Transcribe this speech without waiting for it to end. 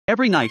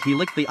Every night he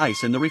licked the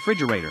ice in the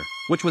refrigerator,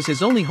 which was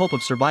his only hope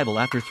of survival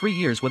after 3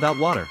 years without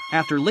water.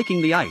 After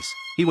licking the ice,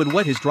 he would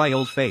wet his dry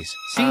old face.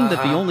 Seeing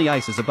that the only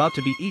ice is about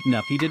to be eaten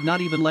up, he did not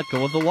even let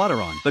go of the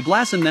water on the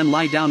glass and then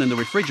lie down in the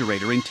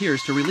refrigerator in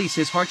tears to release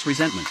his heart's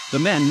resentment. The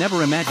man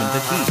never imagined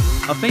that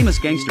he, a famous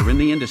gangster in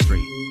the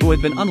industry, who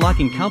had been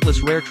unlocking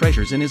countless rare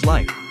treasures in his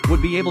life,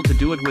 would be able to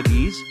do it with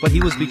ease. But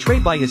he was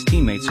betrayed by his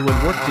teammates who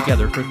had worked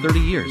together for 30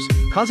 years,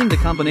 causing the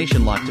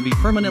combination lock to be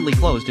permanently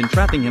closed and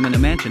trapping him in a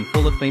mansion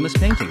full of famous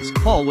paintings.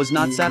 Paul was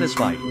not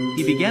satisfied.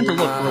 He began to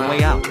look for a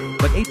way out,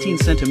 but 18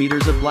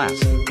 centimeters of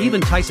glass, even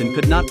Tyson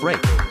could not break.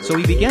 So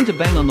he began to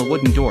bang on the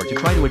wooden door to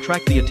try to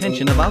attract the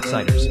attention of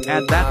outsiders.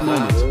 At that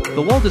moment,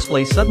 the wall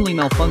display suddenly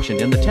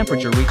malfunctioned and the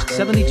temperature reached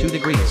 72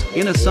 degrees.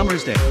 In a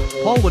summer's day,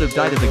 Paul would have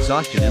died of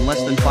exhaustion in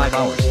less than 5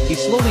 hours. He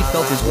slowly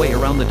felt his way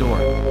around the door,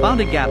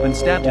 found a gap and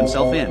stabbed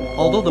himself in.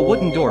 Although the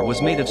wooden door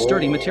was made of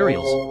sturdy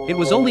materials, it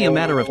was only a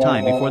matter of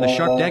time before the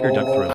sharp dagger dug through.